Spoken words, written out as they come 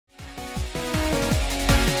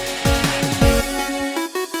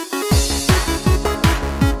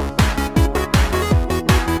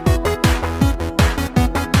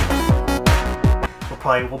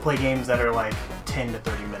we'll play games that are like 10 to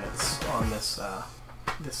 30 minutes on this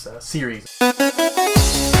series.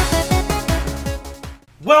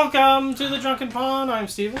 Welcome to the Drunken Pawn. I'm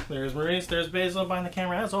Stephen. There's Maurice. There's Basile behind the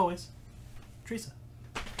camera, as always. Teresa.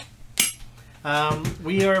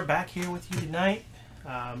 We are back here with you tonight.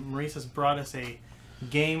 Maurice has brought us a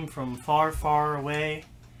game from far, far away.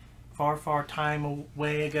 Far time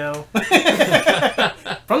away ago.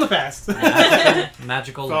 From the past.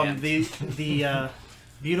 Magical From the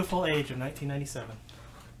beautiful age of 1997.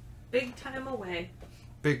 Big time away.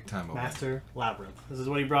 Big time away. Master Labyrinth. This is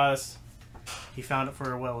what he brought us. He found it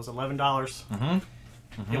for, what, it was $11.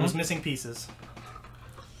 It was missing pieces.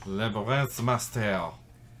 Labyrinth Master.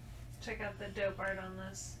 Check out the dope art on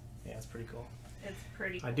this. Yeah, it's pretty cool. It's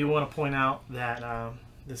pretty cool. I do want to point out that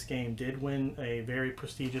this game did win a very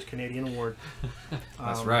prestigious Canadian award.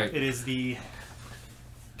 That's right. It is the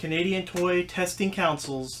Canadian Toy Testing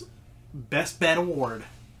Council's Best Bet Award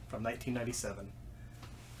from 1997.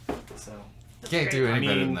 So Can't do any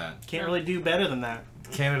better than that. Can't really do better than that.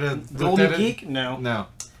 Canada Golden Geek? No. No.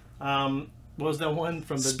 What was that one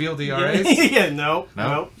from the Spiel des Jahres? Yeah, no.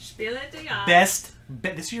 Spiel des Jahres. Best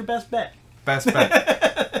bet. This is your best bet. Best bet.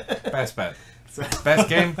 Best bet. Best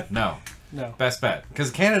game? No. No. Best bet. Because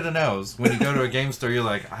Canada knows when you go to a game store, you're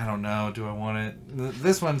like, I don't know, do I want it?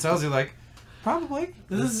 This one tells you, like, probably.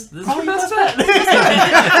 This is probably your best bet. bet.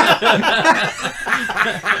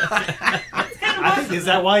 I think, is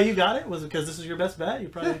that why you got it? Was it because this is your best bet? You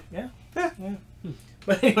probably, yeah.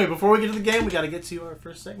 But anyway, before we get to the game, we got to get to our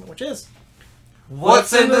first segment, which is...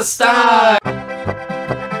 What's in the Stein?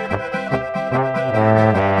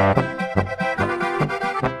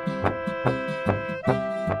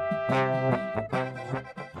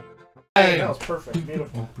 Hey, that was perfect.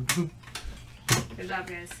 Beautiful. Good job,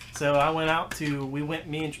 guys. So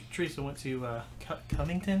me and Teresa went to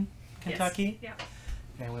Covington, Kentucky. Yes.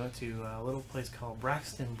 Yeah. And we went to a little place called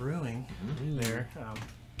Braxton Brewing there,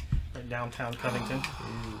 in downtown Covington.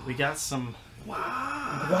 We got some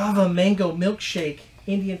guava mango milkshake,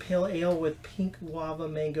 Indian Pale Ale with pink guava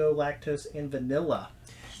mango, lactose, and vanilla.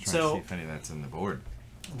 Just trying to see if any of that's in the board.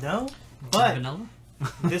 No, but Vanilla?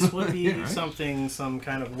 this would be Right. something some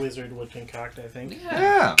kind of wizard would concoct, I think.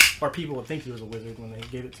 Yeah. Or people would think he was a wizard when they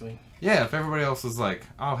gave it to him. Yeah, if everybody else was like,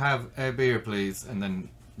 I'll have a beer, please, and then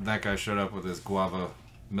that guy showed up with his guava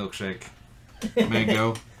milkshake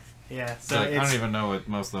mango. Yeah, So so I don't even know what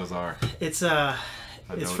most of those are. it's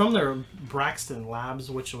from their Braxton Labs,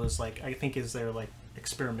 which was like, I think is their like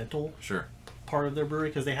experimental Sure. part of their brewery,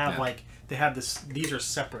 because they have these are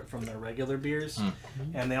separate from their regular beers,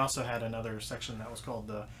 and they also had another section that was called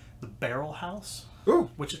the Barrel House. Ooh.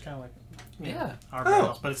 Which is kind of like Yeah. our barrel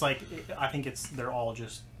house, but it's like I think they're all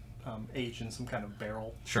just aged in some kind of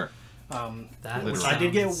barrel. Sure. Which I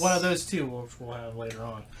did get one of those too, which we'll have later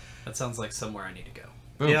on. That sounds like somewhere I need to go.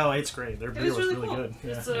 Boom. Yeah, it's great. Their It beer was really cool. good.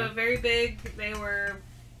 Yeah. It's very big. They were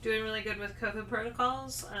doing really good with COVID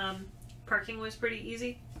protocols. Parking was pretty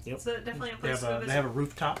easy. Yep. So definitely a They place to go have visit. they have a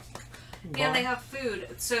rooftop. And they have food.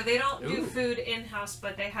 So they don't do Ooh. food in-house,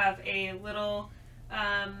 but they have a little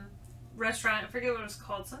restaurant. I forget what it was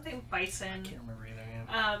called. Something Bison. I can't remember either.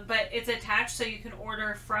 Yeah. But it's attached so you can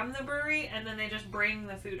order from the brewery, and then they just bring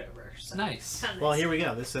the food over. So Nice. kinda Well, nice. here we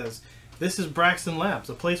go. This says, "This is Braxton Labs,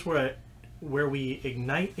 a place where we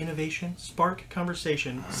ignite innovation, spark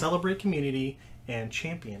conversation, celebrate community, and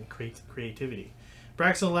champion creativity.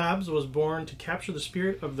 Braxton Labs was born to capture the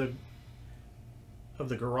spirit of the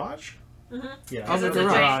garage." Yeah, Because it's a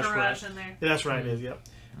giant garage in there. Yeah, that's right. It is. Yep.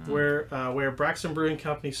 Where Braxton Brewing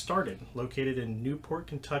Company started, located in Newport,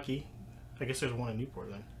 Kentucky. I guess there's one in Newport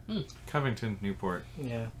then. Covington, Newport.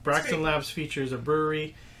 Yeah. Braxton Labs features a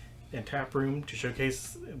brewery and tap room to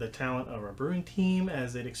showcase the talent of our brewing team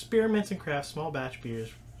as it experiments and crafts small batch beers,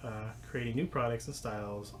 creating new products and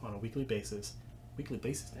styles on a weekly basis.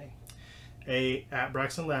 Dang. At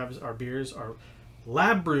Braxton Labs, our beers are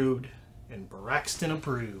lab brewed and Braxton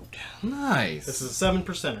approved. Nice. This is a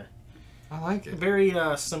 7%er. I like it. Very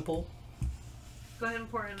simple. Go ahead and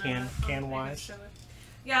pour in Can-wise.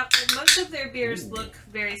 Yeah, most of their beers look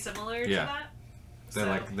very similar to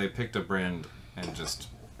that. They picked a brand and just...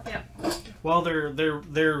 Yeah. Well,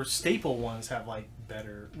 their staple ones have like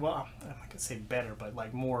better. Well, I'm not gonna say better, but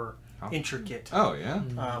like more intricate. Oh yeah.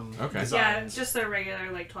 Okay. Designs. Yeah, it's just their regular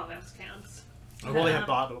like 12-ounce cans. Well, they have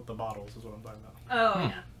the bottles is what I'm talking about. Oh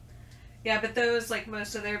yeah. Yeah, but those like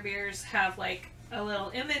most of their beers have like a little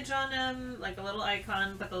image on them, like a little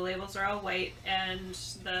icon, but the labels are all white, and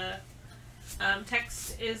the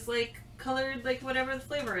text is like colored like whatever the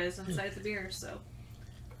flavor is inside the beer. So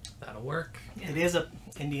That'll work. Yeah. It is a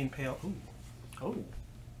Indian Pale. Ooh. Oh.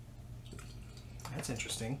 That's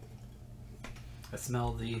interesting. I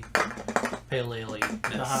smell the pale ale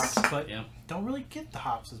The hops, but yeah. don't really get the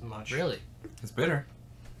hops as much. Really? It's bitter.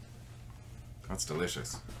 That's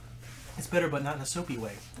delicious. It's bitter, but not in a soapy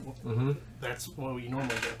way. Mm-hmm. That's what we normally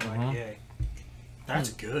get from IPA. That's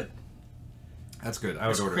good. That's good. I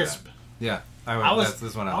would It's order crisp. that. Yeah, I would. I was, That's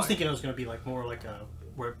this one I was like. thinking it was going to be like more like a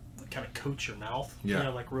where it kind of coats your mouth. Yeah. You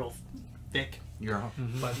know, like real thick. You're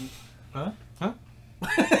But huh? Huh?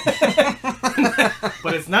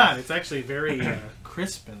 But it's not. It's actually very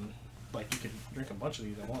crisp and like you could drink a bunch of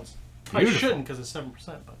these at once. I Beautiful. shouldn't because it's 7%.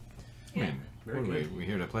 But I mean, Very what are good. we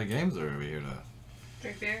here to play games or are we here to?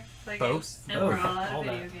 Drink beer, play Both. games, and Both. we're all out All of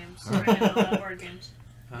video that. games. We're in all out of board games.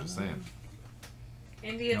 Just saying.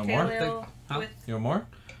 Indian No Pale more? Ale Huh? with You want more?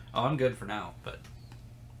 Oh, I'm good for now, but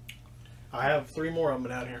I have 3 more of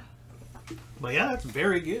them out here. But yeah, that's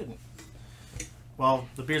very good. Well,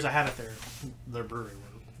 the beers I had at their brewery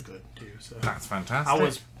were good too. So That's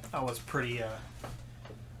fantastic. I was pretty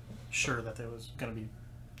sure that it was going to be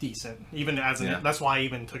decent. Even as Yeah. that's why I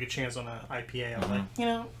even took a chance on an IPA. I was like, you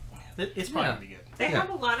know, it's probably Yeah. going to be good. They Yeah. have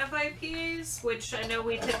a lot of IPAs, which I know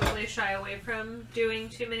we typically shy away from doing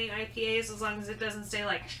too many IPAs as long as it doesn't say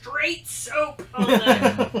like straight soap on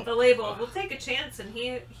the label. We'll take a chance, and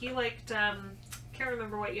he liked can't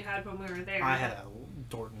remember what you had when we were there. I had a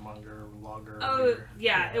Dortmunder lager. Oh beer.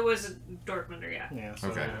 yeah, it was a Dortmunder, yeah. Yeah, so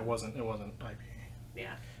Okay. it wasn't IPA.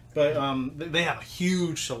 Yeah. But they have a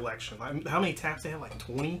huge selection. How many taps they have? Like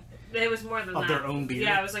 20 It was more than of that. their own beer.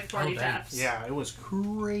 Yeah, it was like 40 Oh, dang. taps. Yeah, it was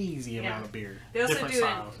crazy Yeah. amount of beer. They also Different do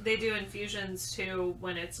styles. they do infusions too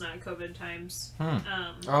when it's not COVID times. Hmm.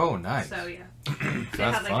 Oh, nice. So yeah, they That's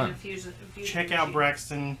have like fun. an infusion. Check out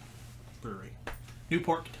Braxton Brewery,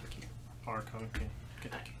 Newport, Kentucky, or Kentucky.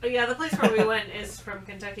 Oh, yeah, the place where we went is from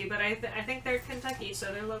Kentucky, but I think they're Kentucky,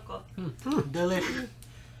 so they're local. Delicious.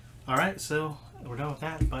 All right, so we're done with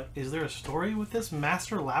that. But is there a story with this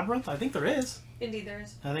Master Labyrinth? I think there is. Indeed, there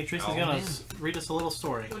is. I think Tristan's Oh, gonna man. read us a little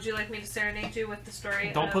story. Would you like me to serenade you with the story?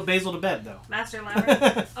 Don't of put Basile to bed though. Master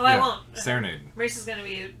Labyrinth. Oh, I Yeah, won't. Serenade. Maurice is gonna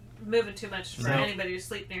be moving too much for No. anybody to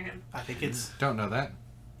sleep near him. I think it's Don't know that.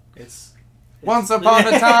 it's. Once upon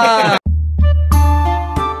a time.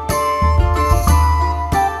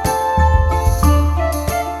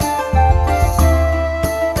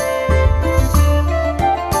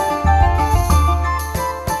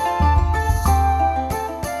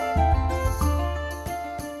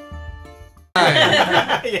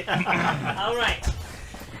 Yeah. All right.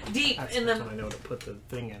 Deep That's in when the I know to put the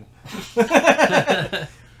thing in.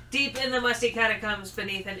 deep in the musty catacombs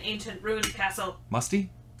beneath an ancient ruined castle. Musty?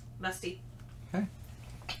 Musty. Okay.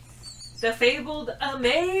 The fabled,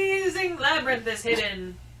 amazing labyrinth is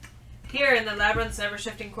hidden. Here in the labyrinth's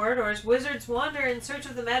ever-shifting corridors, wizards wander in search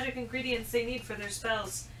of the magic ingredients they need for their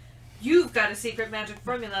spells. You've got a secret magic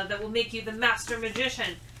formula that will make you the master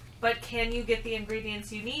magician. But can you get the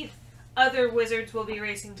ingredients you need? Other wizards will be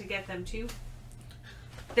racing to get them too.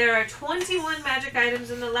 There are 21 magic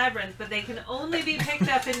items in the labyrinth, but they can only be picked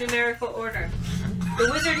up in numerical order.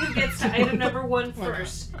 The wizard who gets to item number 1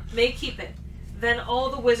 first may keep it. Then all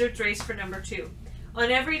the wizards race for number 2. On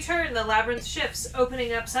every turn, the labyrinth shifts,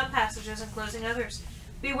 opening up some passages and closing others.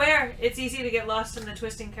 Beware, it's easy to get lost in the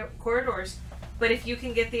twisting corridors, but if you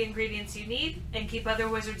can get the ingredients you need and keep other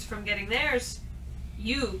wizards from getting theirs,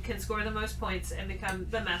 you can score the most points and become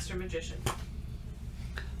the master magician.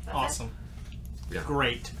 That's Awesome. Yeah.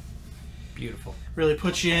 Great. beautiful. Really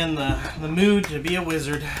puts you in the mood to be a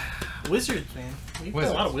wizard. Wizard, man. We play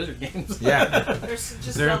a lot of wizard games. Yeah. it. There's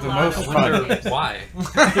just They're a the lot most of fun. wizard games. Why?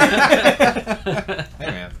 Hey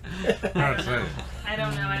man. Hard to say. I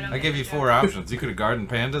don't know. I gave you 4 options. You could have garden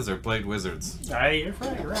pandas or played wizards. You're right. You're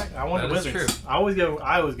right. I want That the is wizards. true. I always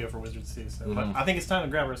go for wizards too. So, but Mhm. I think it's time to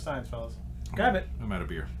grab our steins, fellas. Grab it. I'm out of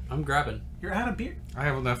beer. I'm grabbing. You're out of beer. I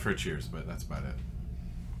have enough for cheers, but that's about it.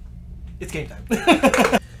 It's game time.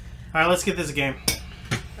 All right, let's get this a game.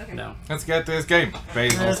 Okay. No. Let's get this game.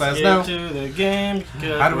 Basil Let's says get no. to the game.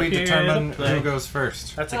 How do we We're here determine to play. who goes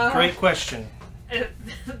first? That's a great question.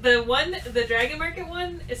 The Dragon Market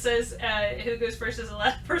one, it says who goes first is the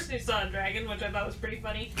last person who saw a dragon, which I thought was pretty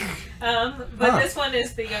funny. But Huh. this one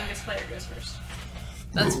is the youngest player goes first.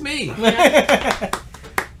 That's me. Yeah.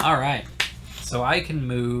 All right. So I can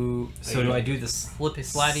move. So do I do the slippy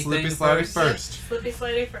slidey Slippy thing slidey first? first. Flippy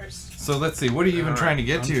Slider first. So let's see. What are you even All right. trying to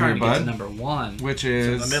get I'm to trying here, to get to bud? number 1, Which In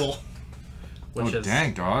is the middle. which oh is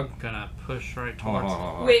dang, dog. gonna push right Hold on, towards. hold on,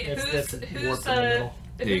 hold on. Wait, It's who's warped who's in the middle.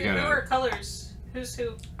 Yeah, you who gotta- are colors? Who's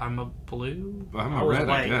who? I'm a blue. I'm I a was red,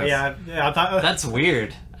 I white. guess. Yeah, I thought. That's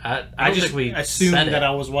weird. I I don't just think we assumed said that it.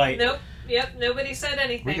 I was white. Nope. Yep. Nobody said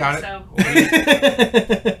anything. We got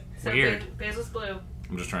it. So So Weird. Basile's blue.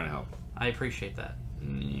 I'm just trying to help. I appreciate that.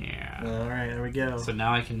 Yeah. All right, there we go. So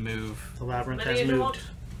now I can move The labyrinth Many has you moved.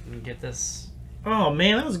 and get this. Oh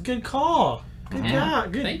man, that was a good call. Good Yeah.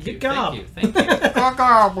 job. Good, Thank you. good job. Thank you. Thank you. Fuck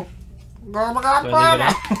off. Do I leave it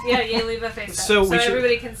up? Yeah, you leave a face So up. So we should-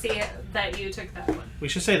 everybody can see that you took that one. We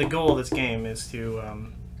should say the goal of this game is to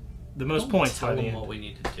the most points Tell by the them end. what we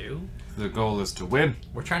need to do. The goal is to win.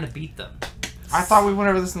 We're trying to beat them. I thought we went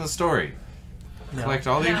over this in the story. No. Collect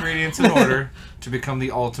all the No. ingredients in order to become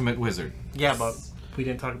the ultimate wizard. Yeah, but we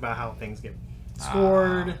didn't talk about how things get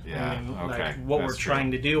scored. yeah, and, okay, like, what that's we're true.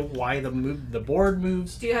 trying to do, why the board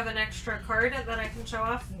moves. Do you have an extra card that I can show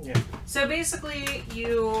off? Yeah. So basically,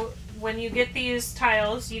 when you get these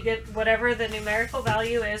tiles, you get whatever the numerical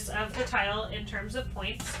value is of the tile in terms of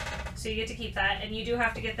points. So you get to keep that, and you do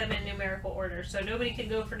have to get them in numerical order. So nobody can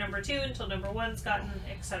go for number 2 until number 1's gotten,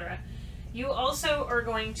 etc. You also are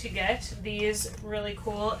going to get these really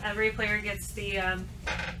cool. Every player gets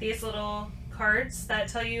these little cards that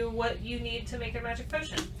tell you what you need to make a magic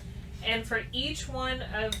potion. And for each one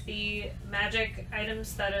of the magic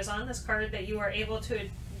items that is on this card that you are able to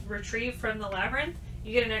retrieve from the labyrinth,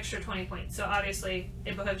 you get an extra 20 points. So obviously,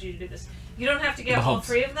 it behoves you to do this. You don't have to get all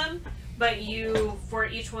 3 of them, but for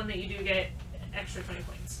each one that you do get extra 20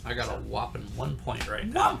 points. I got a whopping 1 point right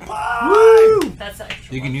now. Woo! That's the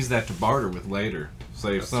extra You can one. use that to barter with later.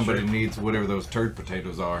 Say if That's somebody true. needs whatever those turd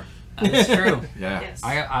potatoes are. That's true. Yeah. Yes.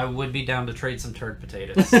 I would be down to trade some turd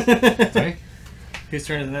potatoes. Hey, Whose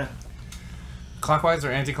turn is it now? clockwise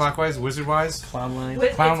or anti-clockwise? Wizard-wise? Clown line.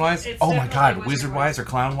 Wi- Clown-wise? it's Oh my definitely god, wizard-wise. wizard-wise or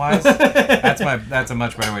clown-wise? That's a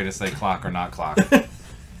much better way to say clock or not clock.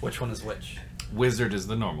 Which one is which? Wizard is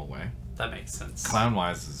the normal way. That makes sense.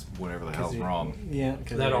 Clown-wise is whatever the hell's wrong. Yeah,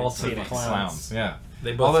 because That also Could be makes clowns. Yeah.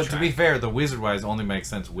 They both Although, to track. be fair, the wizard-wise only makes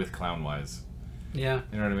sense with clown-wise. Yeah,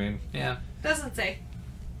 You know what I mean? yeah. Doesn't say.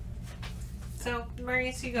 So,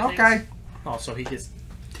 Maurice, you go Okay. next. Oh, so he gets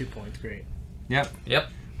 2 points. Great. Yep. Yep.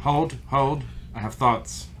 Hold. I have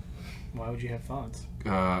thoughts. Why would you have thoughts?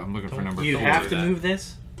 I'm looking for number You 4. have do to that. move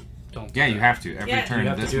this. Don't. Yeah, do you that. have to. Every Yeah. turn You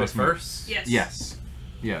have this to do it must move. first. Yes. Yes.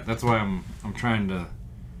 Yeah, that's why I'm trying to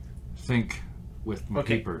think with my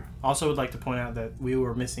Okay. paper. Also, would like to point out that we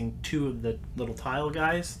were missing 2 of the little tile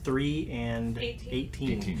guys, 3 and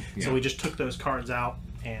 18. 18. yeah. So we just took those cards out,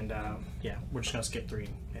 and yeah, we're just gonna skip 3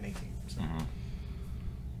 and 18. So. Mhm.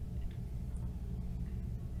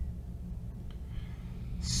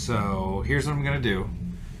 So here's what I'm gonna do.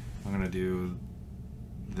 I'm gonna do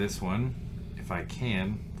this one, if I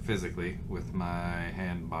can, physically, with my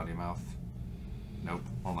hand, body, mouth. Nope.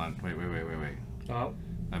 Hold on. Wait. Oh,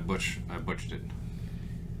 I butchered it.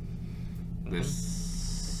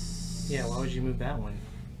 This. yeah. Why would you move that one?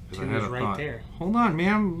 'Cause 2 I had is a right thought. there. Hold on,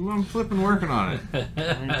 man. I'm flipping working on it.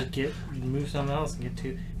 Why don't you move something else and get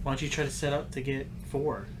 2? Why don't you try to set up to get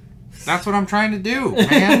 4? That's what I'm trying to do,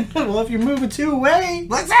 man. Well, if you're moving 2 away,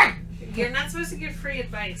 Listen! You're not supposed to give free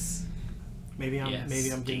advice. maybe I'm Yes,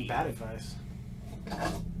 getting bad advice.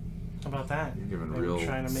 How about that? You're giving Maybe real-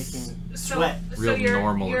 trying to make him So, sweat. Real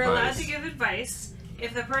normal you're allowed advice. to give advice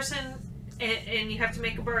if the person, and you have to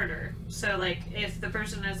make a barter. So, like, if the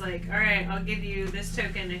person is like, all right, I'll give you this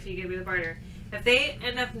token if you give me the barter. If they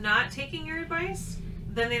end up not taking your advice,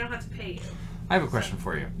 then they don't have to pay you. I have a question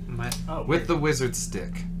for you. Oh, With the wizard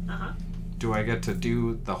stick, Uh-huh. do I get to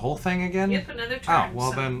do the whole thing again? Yep, another Oh, turn.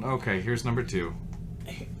 well so. then, okay, here's number 2.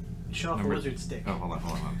 show off a number- wizard stick. Oh, hold on,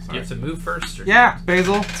 You sorry. have to move first. Or Yeah,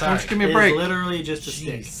 Basil, why Sorry. don't you give me a It is break? literally just a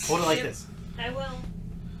stick. Jeez. Hold it like Yep. this. I will.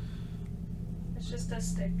 It's just a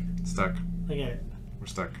stick. Stuck. Look at it. We're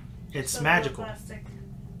stuck. It's a little magical. plastic.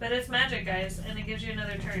 But it's magic, guys, and it gives you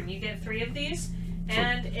another turn. You get 3 of these,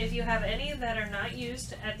 and if you have any that are not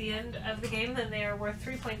used at the end of the game, then they are worth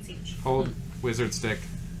 3 points each. Hold, wizard stick,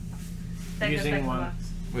 That goes Using back in the one.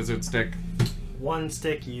 box. wizard stick. 1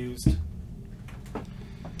 stick used.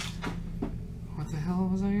 What the hell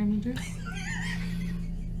was I gonna do?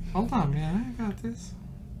 Hold on, man, I got this.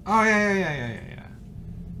 Oh, yeah.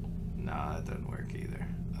 No, that doesn't work either.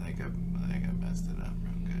 I think I messed it up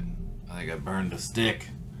real good. I think I burned a stick.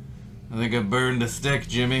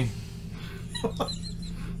 Jimmy. Hold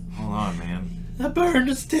on, man. I burned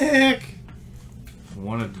a stick. I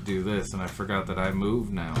wanted to do this, and I forgot that I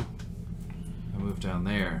moved now. I moved down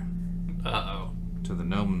there Uh-oh. to the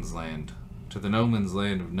Gnome's Land. To the Gnome's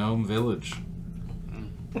Land of Gnome Village.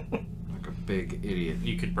 Like a big idiot.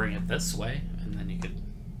 You could bring it this way, and then you could...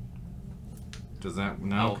 Does that...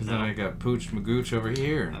 No, Oh, because no. then I got Pooch Magooch over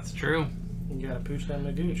here. That's true. You gotta pooch down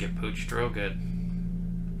the You gooch. get pooched real good.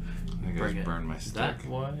 I think I Bring just it burned my stick. that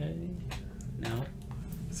way. No.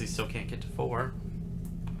 Because he still can't get to 4.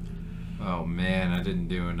 Oh man, I didn't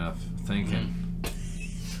do enough thinking.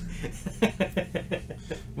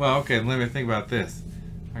 Well, okay, let me think about this.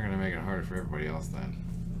 I'm gonna make it harder for everybody else then.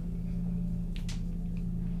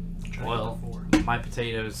 Well, my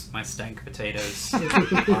potatoes, my stank potatoes,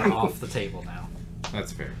 are off the table now.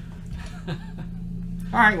 That's fair.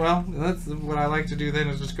 Alright, well, that's what I like to do then,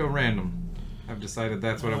 is just go random. I've decided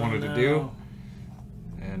that's what I wanted to do.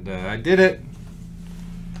 And I did it.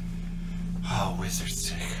 Oh, wizard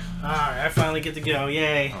stick. Alright, I finally get to go.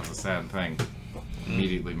 Yay. That was a sad thing.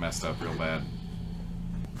 Immediately messed up real bad.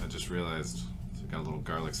 I just realized it's got a little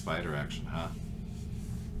garlic spider action, huh?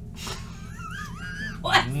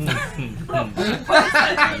 What? What does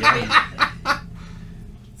that mean?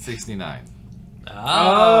 69.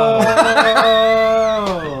 Oh!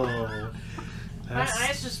 My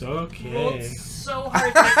eyes just rolled okay. so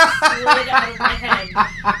hard they slid out of my head.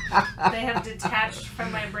 They have detached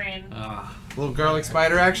from my brain. Little garlic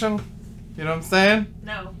spider action? You know what I'm saying?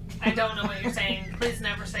 No, I don't know what you're saying. Please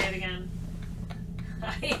never say it again. I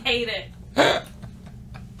hate it.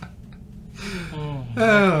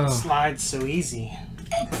 Oh. Slides so easy.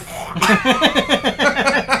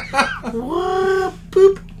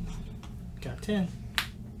 Boop. Got 10.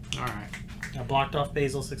 Alright. I blocked off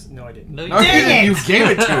Basile 6. No, I didn't. No, No, you didn't. You gave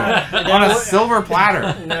it to him on a silver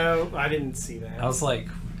platter. No, I didn't see that. I was like,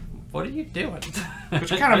 what are you doing? Which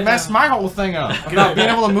kind of messed my whole thing up. About being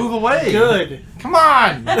able to move away. Good. Come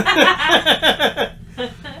on.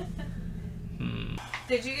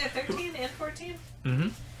 Did you get 13 and 14? Mm-hmm.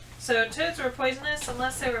 So toads were poisonous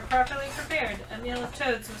unless they were properly prepared. A meal of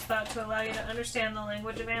toads was thought to allow you to understand the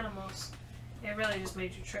language of animals. It really just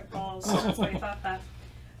made you trip balls, so that's why you thought that.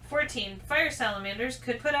 14. Fire salamanders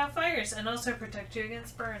could put out fires and also protect you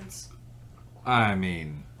against burns. I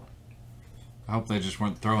mean, I hope they just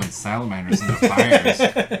weren't throwing salamanders into fires.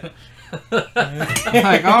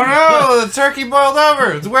 Like, oh no, the turkey boiled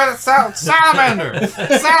over. It's where the salamander.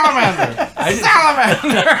 Salamander.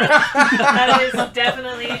 Salamander. That is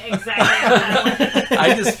definitely exactly how that went.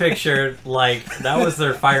 I just pictured, like, that was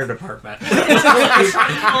their fire department. Full of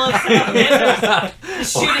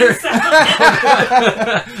salamanders. Shooting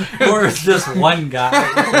salamanders. Or it's just one guy,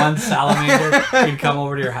 one salamander, can come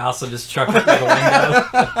over to your house and just chuck it through the window.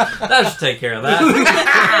 That should take care of that.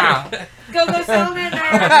 Go, go, salamander!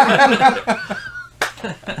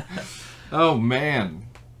 Oh man.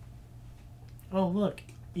 Oh, look.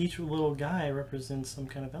 Each little guy represents some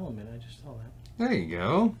kind of element. I just saw that. There you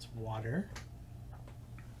go. It's water.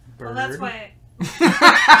 Bird. Well, that's why.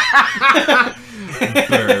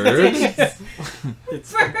 Bird.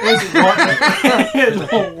 It's water.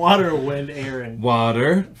 Water, wind, air, and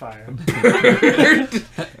Water. fire. Bird.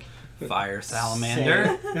 Fire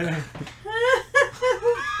salamander.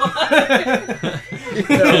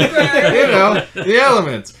 You know, the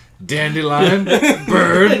elements. Dandelion,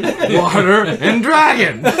 bird, water, and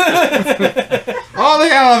dragon. All the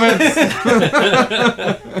elements.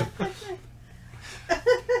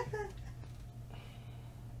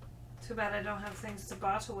 Too bad I don't have things to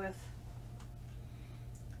bottle with.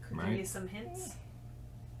 Could give Right. you some hints.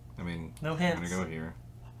 I mean, No I'm hints. gonna go here.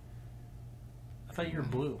 I thought you were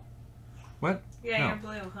blue. What? Yeah, No. you're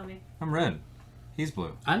blue, homie. I'm red. He's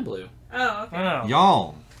blue. I'm blue. Oh, okay. Oh.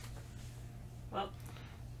 Y'all. Well.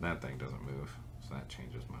 That thing doesn't move, so that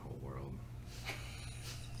changes my whole world.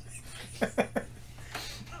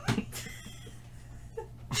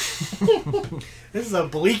 This is a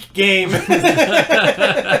bleak game. Man,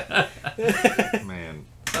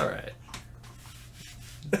 Alright.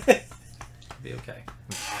 Be okay.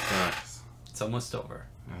 this sucks. It's almost over.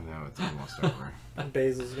 I know, it's almost over.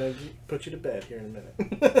 Basil's going to put you to bed here in a minute.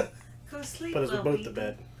 Go sleep, Put us little both baby. to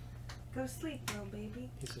bed. Go sleep, little baby.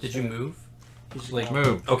 He's just Did you gonna- move? he's just Like, gonna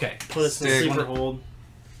Move. Okay. Put us in Stick. sleeper hold.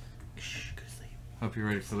 Shh, go to sleep. Hope you're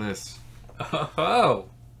ready for this. Oh.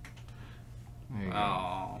 There you go.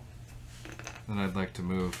 Oh. Then I'd like to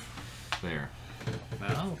move there.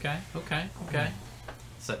 Oh, okay. Okay. Okay.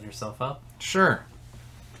 Setting yourself up. Sure.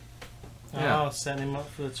 Yeah. Oh, setting him up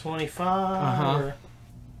for the 25. Uh-huh.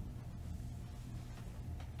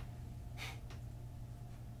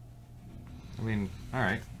 I mean,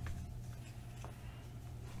 alright.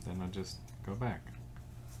 Then I'll just go back.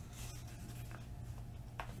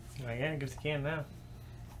 I yeah, give the can now.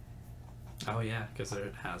 Oh, yeah, because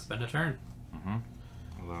there has been a turn. Mm-hmm.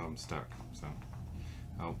 Although I'm stuck, so.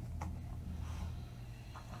 Oh.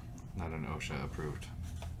 Not an OSHA approved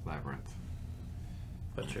labyrinth.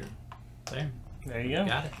 But you're there. There you go.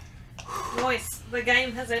 Got it. Noise. The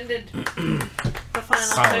game has ended. The final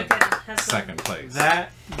Solid. token has been. Second place.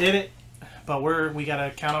 That did it. But we got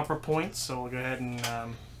to count up our points, so we'll go ahead and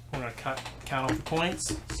We're going to count off the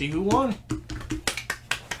points, see who won.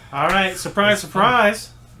 All right, surprise,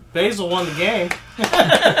 surprise. Basile won the game. This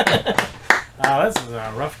is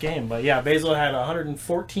a rough game, but yeah, Basile had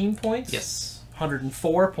 114 points. Yes.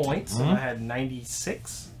 104 points, and I had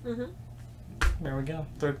 96. Mm-hmm. There we go,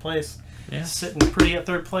 third place. Yeah. Sitting pretty at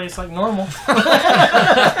third place like normal. But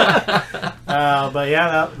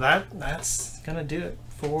yeah, that's gonna do it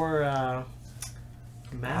for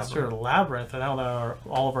Master Labyrinth. I know that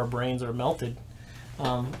all of our brains are melted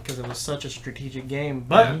because it was such a strategic game.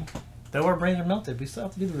 But though our brains are melted, we still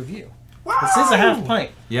have to do the review. Wow. This is a half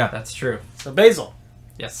pint. Yeah, that's true. So Basile,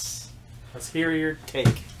 yes, let's hear your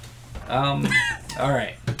take. All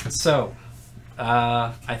right. So,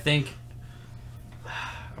 I think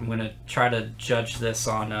I'm gonna try to judge this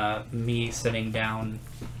on me sitting down,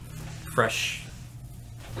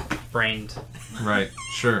 fresh-brained, Right.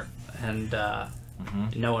 Sure. and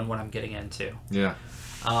knowing what I'm getting into. Yeah.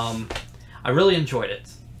 I really enjoyed it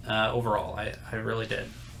overall. I really did.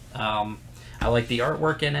 I like the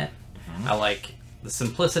artwork in it. I like the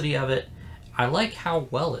simplicity of it. I like how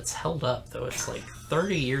well it's held up, though. It's like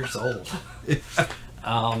 30 years old.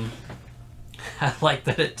 I like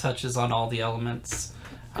that it touches on all the elements.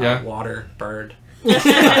 Yeah. Water, bird.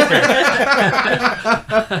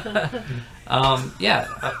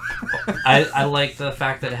 I like the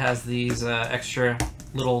fact that it has these extra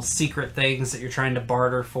little secret things that you're trying to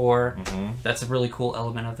barter for. That's a really cool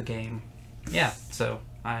element of the game. Yeah, so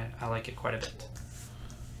I like it quite a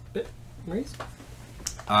bit. Maurice?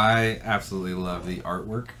 I absolutely love the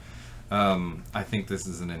artwork. I think this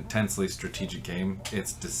is an intensely strategic game.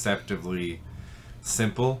 It's deceptively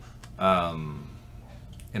simple,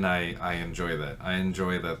 and I enjoy that. I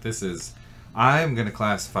enjoy that this is... I'm going to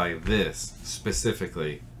classify this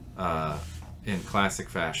specifically in classic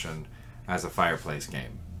fashion as a fireplace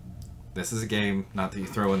game. This is a game not that you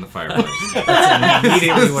throw in the fireplace. That's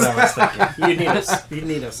immediately what I was thinking. You'd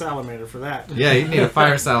need a salamander for that. Yeah, you need a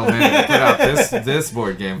fire salamander to put out this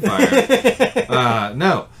board game fire.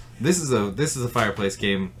 No, this is a fireplace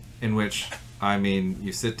game in which, I mean,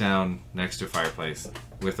 you sit down next to a fireplace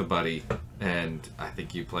with a buddy, and I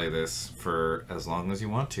think you play this for as long as you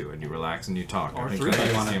want to, and you relax and you talk. Or I think three that's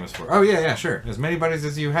what buddies. this game is for. Oh yeah, sure. As many buddies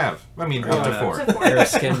as you have. I mean, up to four. Bear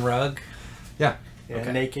skin rug. Yeah. Yeah,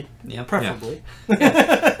 Okay. naked, Yeah. preferably.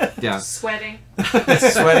 Yeah. Sweating.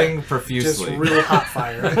 Sweating Just profusely. really hot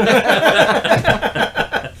fire.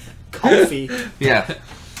 Coffee. Yeah.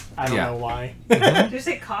 I don't Yeah. know why. Did you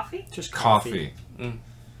say coffee? Just Coffee.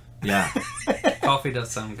 Yeah. Coffee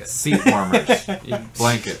does sound good. Seat warmers.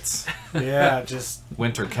 Blankets. Yeah, just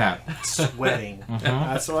Winter cap. sweating.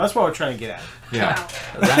 That's what we're trying to get at. Yeah. Wow.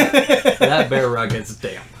 That bear rug is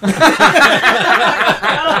damp. God.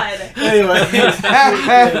 Anyway,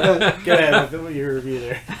 go ahead with your review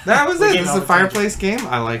there. That was We're it. getting This is off a the fireplace game.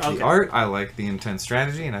 I like Okay. the art. I like the intense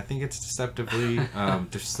strategy, and I think it's deceptively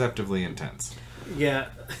intense. Yeah,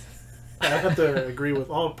 I have to agree with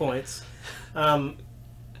all points.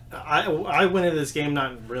 I went into this game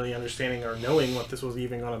not really understanding or knowing what this was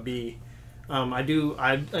even going to be. I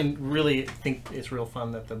really think it's real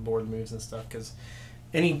fun that the board moves and stuff, because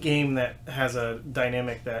any game that has a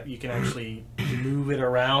dynamic that you can actually move it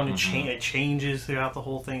around and it changes throughout the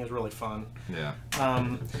whole thing is really fun. Yeah.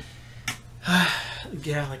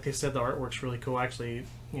 Yeah, like they said, the artwork's really cool. Actually,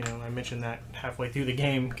 I mentioned that halfway through the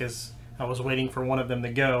game because I was waiting for one of them to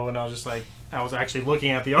go, and I was just like, I was actually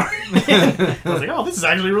looking at the art. I was like, oh, this is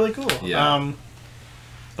actually really cool. Yeah.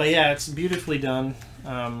 But yeah, it's beautifully done.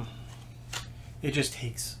 It just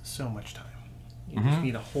takes so much time. You just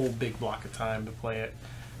need a whole big block of time to play it.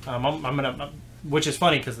 Which is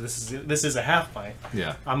funny because this is a half pint.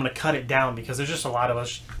 Yeah. I'm gonna cut it down because there's just a lot of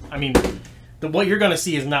us. I mean, what you're gonna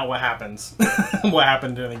see is not what happens. What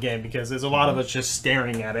happened during the game, because there's a lot of us just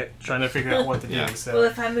staring at it, trying to figure out what to Yeah. do. So Well,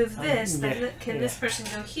 if I move this, then yeah, can this person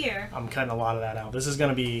go here? I'm cutting a lot of that out. This is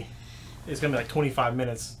gonna be, it's gonna be like 25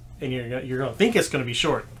 minutes, and you're gonna think it's gonna be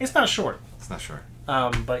short. It's not short. It's not sure.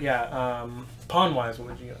 But yeah, pawn wise, what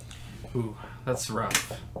would you get? Ooh, that's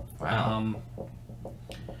rough. Wow.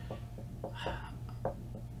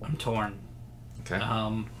 I'm torn. Okay.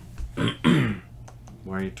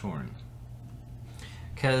 Why are you torn?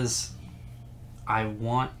 Because I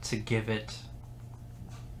want to give it...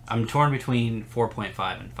 I'm torn between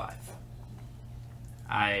 4.5 and 5.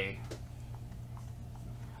 I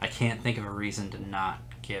can't think of a reason to not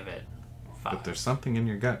give it 5. But there's something in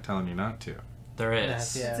your gut telling you not to. There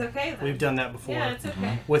is. Yeah. It's okay then. We've done that before. Yeah, it's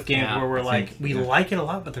okay. With games Yeah, where we're I like, think- we yeah. like it a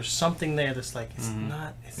lot, but there's something there that's like, it's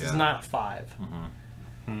not. This is Yeah. not a 5.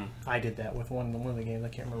 Mm. I did that with one of the games. I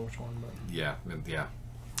can't remember which one, but Yeah. Yeah.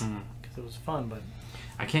 because because it was fun, but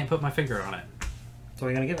I can't put my finger on it. so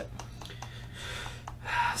we're gonna give it.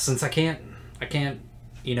 Since I can't,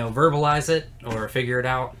 verbalize it or figure it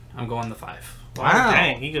out, I'm going the 5. Wow.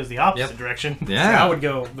 Dang, he goes the opposite direction. Yeah. See, I would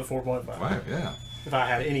go the 4.5. 5, yeah. If I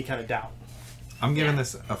had any kind of doubt. I'm giving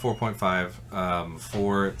this a 4.5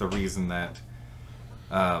 for the reason that,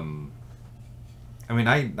 I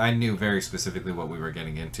knew very specifically what we were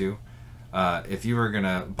getting into. If you were going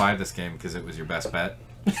to buy this game because it was your best bet,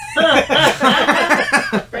 that's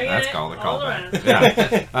called a callback.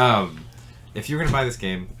 Yeah. If you're going to buy this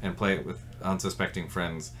game and play it with unsuspecting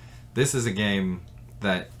friends, this is a game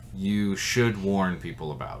that you should warn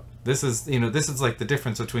people about. This is like the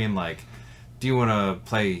difference between, like, do you want to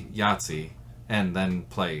play Yahtzee and then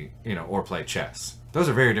play, or play chess? Those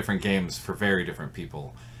are very different games for very different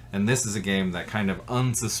people. And this is a game that kind of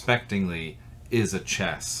unsuspectingly is a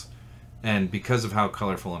chess. And because of how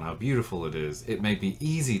colorful and how beautiful it is, it may be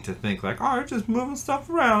easy to think like, oh, you're just moving stuff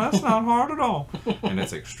around. That's not hard at all. And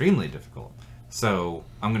it's extremely difficult. So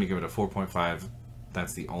I'm going to give it a 4.5.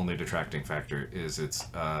 That's the only detracting factor, is its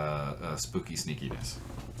spooky sneakiness.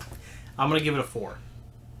 I'm going to give it a 4.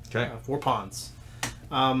 Okay. 4 pawns.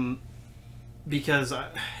 Because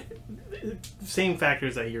same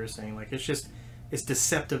factors that you were saying. Like, it's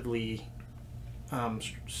deceptively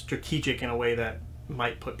strategic in a way that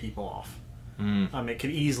might put people off. It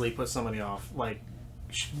could easily put somebody off. Like,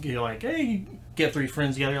 you're like, hey, you get 3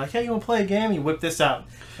 friends together. You're like, hey, you want to play a game? You whip this out.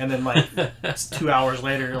 And then, like, 2 hours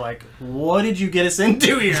later, you're like, what did you get us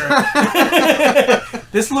into here?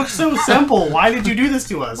 This looks so simple. Why did you do this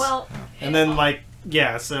to us? Well, and then, like,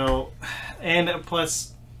 yeah, so... And plus...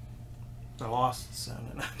 I lost, so...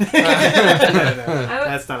 No.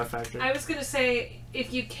 That's not a factor. I was going to say,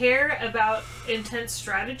 if you care about intense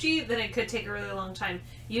strategy, then it could take a really long time.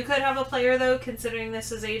 You could have a player, though, considering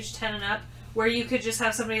this is age 10 and up, where you could just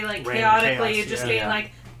have somebody, like, chaotically being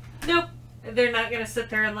like, nope, they're not going to sit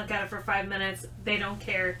there and look at it for 5 minutes. They don't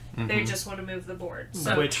care. They just want to move the board.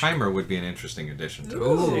 So Which timer would be an interesting addition to it.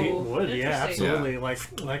 It would, yeah, Interesting. absolutely.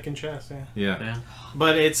 Like in chess, yeah. Yeah.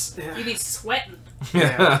 But it's... you'd be sweating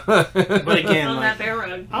Yeah. But again, on like, that bear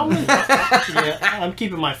rug. I'm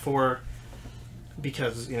keeping my 4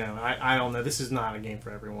 because, I don't know. This is not a game for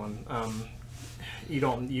everyone. You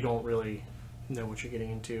don't really know what you're getting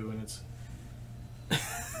into, and it's...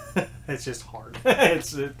 it's just hard.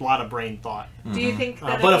 It's a lot of brain thought. Do you think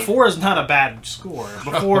that... But a 4 is not a bad score.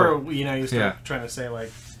 Before, you start trying to say,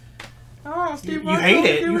 like, oh, Steve, you hate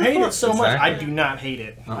it. You hate it so much. I do not hate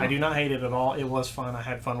it. I do not hate it at all. It was fun. I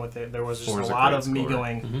had fun with it. There was just a lot of me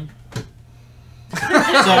going...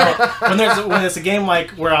 So when it's a game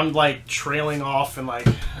like where I'm like trailing off and like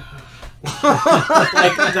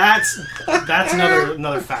that's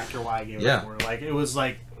another factor why I gave it a 4. Like, it was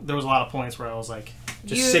like there was a lot of points where I was like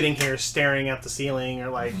just sitting here staring at the ceiling, or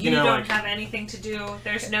like you don't have anything to do.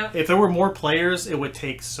 There's no... If there were more players, it would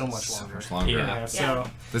take so much longer. Yeah. So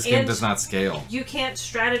this game does not scale. You can't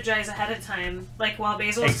strategize ahead of time. Like, while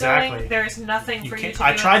Basil's going, there's nothing for you to do.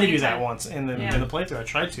 I tried to do that once in the playthrough. I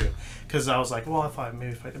tried to, because I was like, well, if I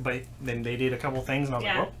move, but then they did a couple things, and I was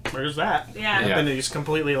like, well, where's that? Yeah. And then they just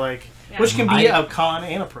completely like, which can be a con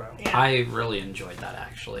and a pro. Yeah. I really enjoyed that,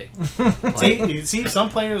 actually. See, some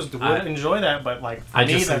players would enjoy that, but like, for I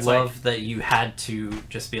me, just that's love that you had to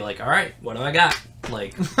just be like, all right, what do I got?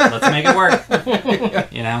 Like, let's make it work.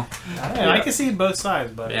 I can see both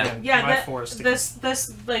sides, but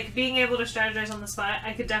this like being able to strategize on the spot,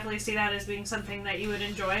 I could definitely see that as being something that you would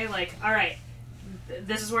enjoy. Like, all right,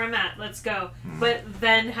 this is where I'm at, let's go. But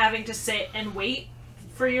then having to sit and wait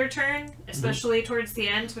for your turn, especially towards the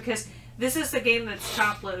end, because this is the game that's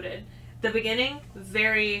top loaded. The beginning,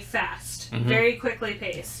 very fast, very quickly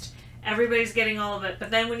paced. Everybody's getting all of it. But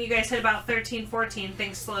then when you guys hit about 13, 14,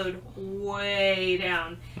 things slowed way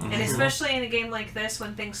down. And especially in a game like this,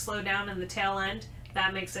 when things slow down in the tail end,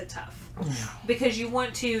 that makes it tough. Because you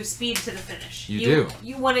want to speed to the finish. You do.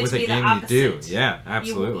 You want it With to be a the game opposite. you do. Yeah,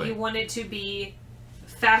 absolutely. You want it to be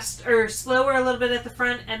fast or slower a little bit at the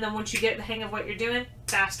front, and then once you get the hang of what you're doing,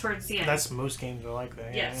 fast towards the end. That's most games are like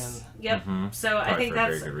that. Yes. Yep. So Probably I think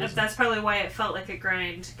that's probably why it felt like a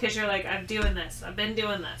grind, because you're like, I'm doing this. I've been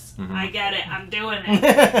doing this. I get it. I'm doing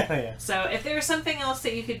it. So if there was something else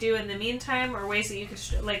that you could do in the meantime, or ways that you could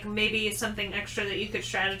like maybe something extra that you could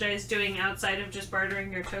strategize doing outside of just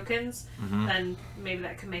bartering your tokens, then maybe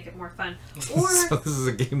that could make it more fun. Or so this is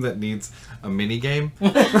a game that needs a mini game. or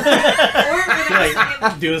what I was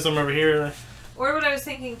thinking, doing some over here. or what I was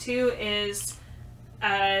thinking too is,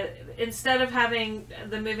 instead of having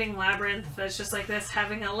the moving labyrinth that's just like this,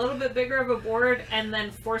 having a little bit bigger of a board and then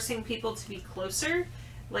forcing people to be closer,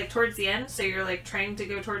 like towards the end, so you're like trying to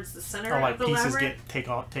go towards the center Or like of the pieces labyrinth.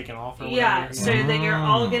 get taken off or Yeah, whatever. so that you're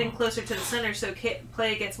all getting closer to the center, so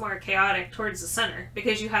play gets more chaotic towards the center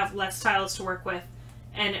because you have less tiles to work with,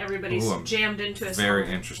 and everybody's Ooh, I'm jammed into a Very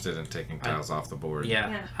center. interested in taking tiles off the board.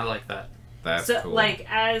 Yeah. I like that. That's So cool. like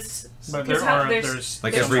as But 'cause there's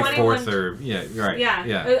like there's every 21 fourth or yeah, you're right. Yeah.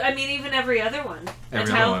 Yeah. I mean, even every other one.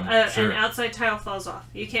 Every a tile, other one, sure. An outside tile falls off.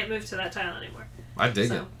 You can't move to that tile anymore. I dig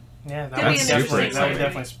So, it. yeah, Could that be would an definitely, interesting that would story.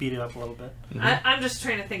 definitely speed it up a little bit. I'm just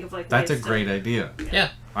trying to think of like. That's a ways great to, idea. Yeah.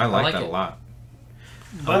 I like like that it. a lot.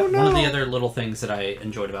 But One of the other little things that I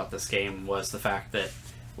enjoyed about this game was the fact that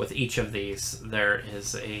with each of these, there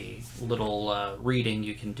is a little reading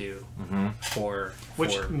you can do for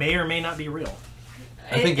which may or may not be real.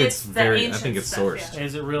 I think it's the very. I ancient think it's stuff, sourced.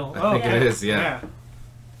 Is it real? I think yeah. it is. Yeah.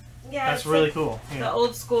 Yeah, That's it's really like cool. The Yeah.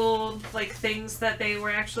 old school like things that they were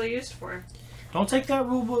actually used for. Don't take that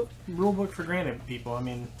rule book for granted, people. I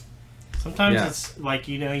mean, sometimes Yeah. it's like,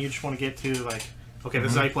 you know, you just want to get to like, okay,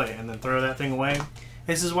 this is how you play it, and then throw that thing away.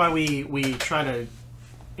 This is why we try to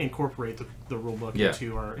incorporate the rule book Yeah.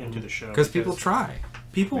 into the show, Because people try.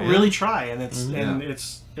 people Yeah. really try, and Yeah.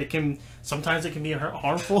 it can sometimes it can be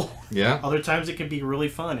harmful. Yeah. Other times it can be really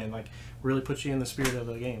fun and like really puts you in the spirit of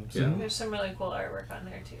the game. So. Yeah. There's some really cool artwork on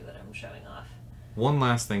there too that I'm showing off. One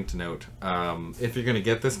last thing to note: if you're going to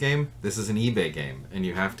get this game, this is an eBay game, and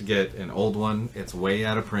you have to get an old one. It's way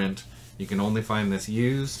out of print. You can only find this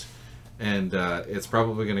used, and it's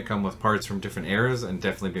probably going to come with parts from different eras and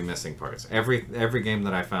definitely be missing parts. Every game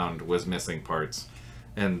that I found was missing parts,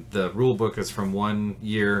 and the rule book is from one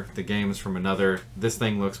year. The game is from another. This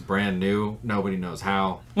thing looks brand new. Nobody knows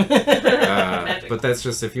how. But that's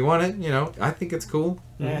just if you want it. You know, I think it's cool,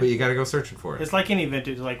 Yeah. but you got to go searching for it. It's like any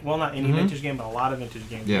vintage, like, well, not any vintage game, but a lot of vintage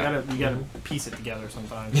games. Yeah. You gotta piece it together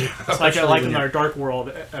sometimes. Yeah. It's like Especially in when our Dark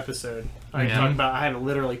World episode, I Yeah. talked about I had to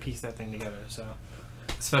literally piece that thing together. So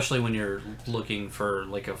especially when you're looking for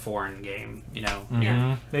like a foreign game, you know.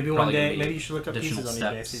 Yeah. maybe one Probably day, gonna be maybe you should look up pieces additional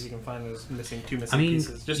on eBay, steps. see if you can find those missing I mean,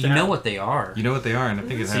 pieces. Just you to know have what they are. You know what they are, and I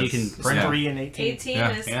think it So has. you can print yeah. 3 and 18. 18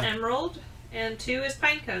 Yeah, is yeah. emerald, and 2 is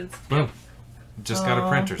pine cones. Boom. Just got a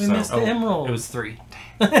printer, we so missed the emerald. It was 3.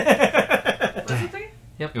 Was it 3?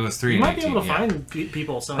 it was 3 You and might be 18. able to yeah. find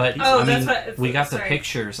people selling But pieces. Oh, I that's mean, what- we got the sorry.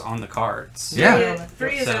 pictures on the cards. Yeah.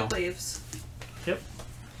 3 is So- oak leaves.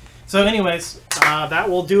 So, anyways, that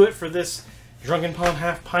will do it for this Drunken Palm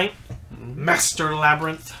Half Pint Master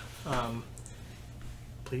Labyrinth.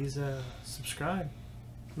 Please subscribe.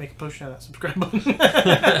 Make a push on that subscribe button.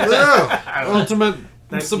 Yeah, ultimate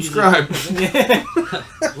That's subscribe. easy.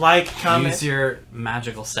 Like, comment. Use your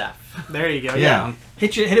magical staff. There you go. Yeah.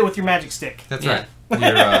 Hit it with your magic stick. That's Yeah. right.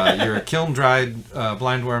 You're a kiln dried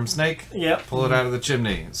blindworm snake. Yep. Pull it out of the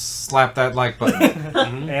chimney. Slap that like button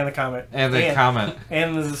And the comment. and the comment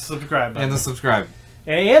And the subscribe button. and the subscribe.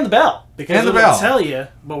 And the bell. Because And the it will bell. tell you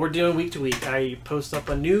what we're doing week to week. I post up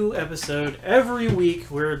a new episode every week.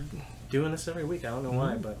 We're doing this every week. I don't know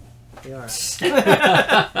why, but we are.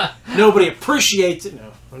 Nobody appreciates it.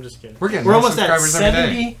 No, I'm just kidding. We're getting We're more almost at subscribers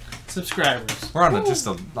every 70 subscribers. We're on just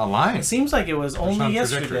a line. It seems like it was on only trajectory.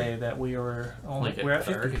 yesterday that we were only Like we're at at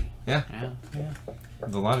 50. 30. Yeah, Yeah. a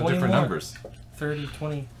lot of 20 different more. numbers. 30,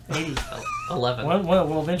 20, 80. 11. Well,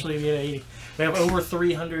 we'll eventually get 80. We have over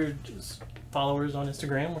 300 followers on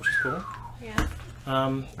Instagram, which is cool. Yeah.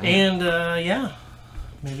 And yeah,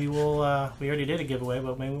 maybe we'll. We already did a giveaway,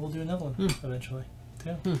 but maybe we'll do another one eventually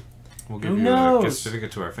too. We'll Who give you a knows? gift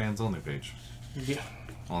certificate to our fans only page. Yeah,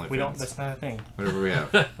 Only we don't. fans. That's not a thing. Whatever we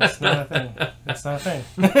have. That's not a thing. That's not a thing.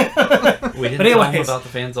 We didn't But tell them anyways. about the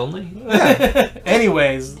fans only.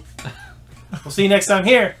 Anyways, we'll see you next time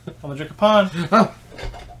here on the Drunken Pond Oh.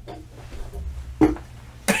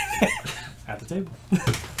 at the table.